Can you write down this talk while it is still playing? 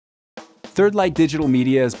Third Light Digital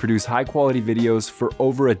Media has produced high-quality videos for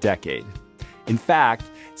over a decade. In fact,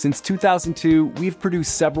 since 2002, we've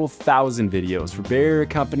produced several thousand videos for Bay Area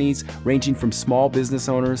companies ranging from small business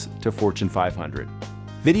owners to Fortune 500.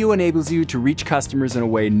 Video enables you to reach customers in a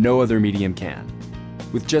way no other medium can.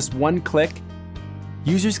 With just one click,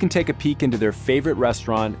 users can take a peek into their favorite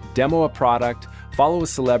restaurant, demo a product, follow a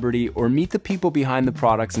celebrity, or meet the people behind the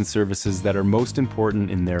products and services that are most important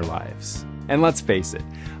in their lives. And let's face it,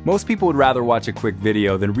 most people would rather watch a quick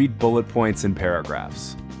video than read bullet points and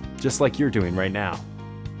paragraphs, just like you're doing right now.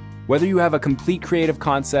 Whether you have a complete creative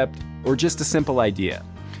concept or just a simple idea,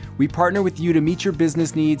 we partner with you to meet your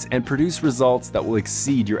business needs and produce results that will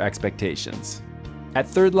exceed your expectations. At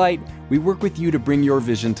Third Light, we work with you to bring your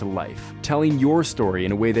vision to life, telling your story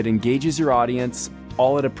in a way that engages your audience,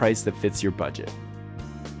 all at a price that fits your budget.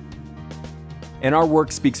 And our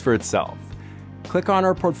work speaks for itself. Click on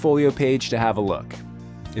our portfolio page to have a look.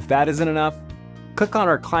 If that isn't enough, click on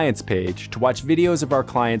our clients page to watch videos of our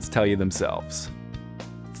clients tell you themselves.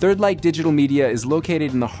 Third Light Digital Media is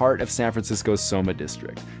located in the heart of San Francisco's Soma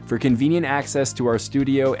District for convenient access to our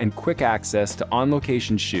studio and quick access to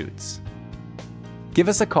on-location shoots. Give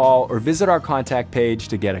us a call or visit our contact page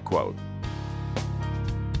to get a quote.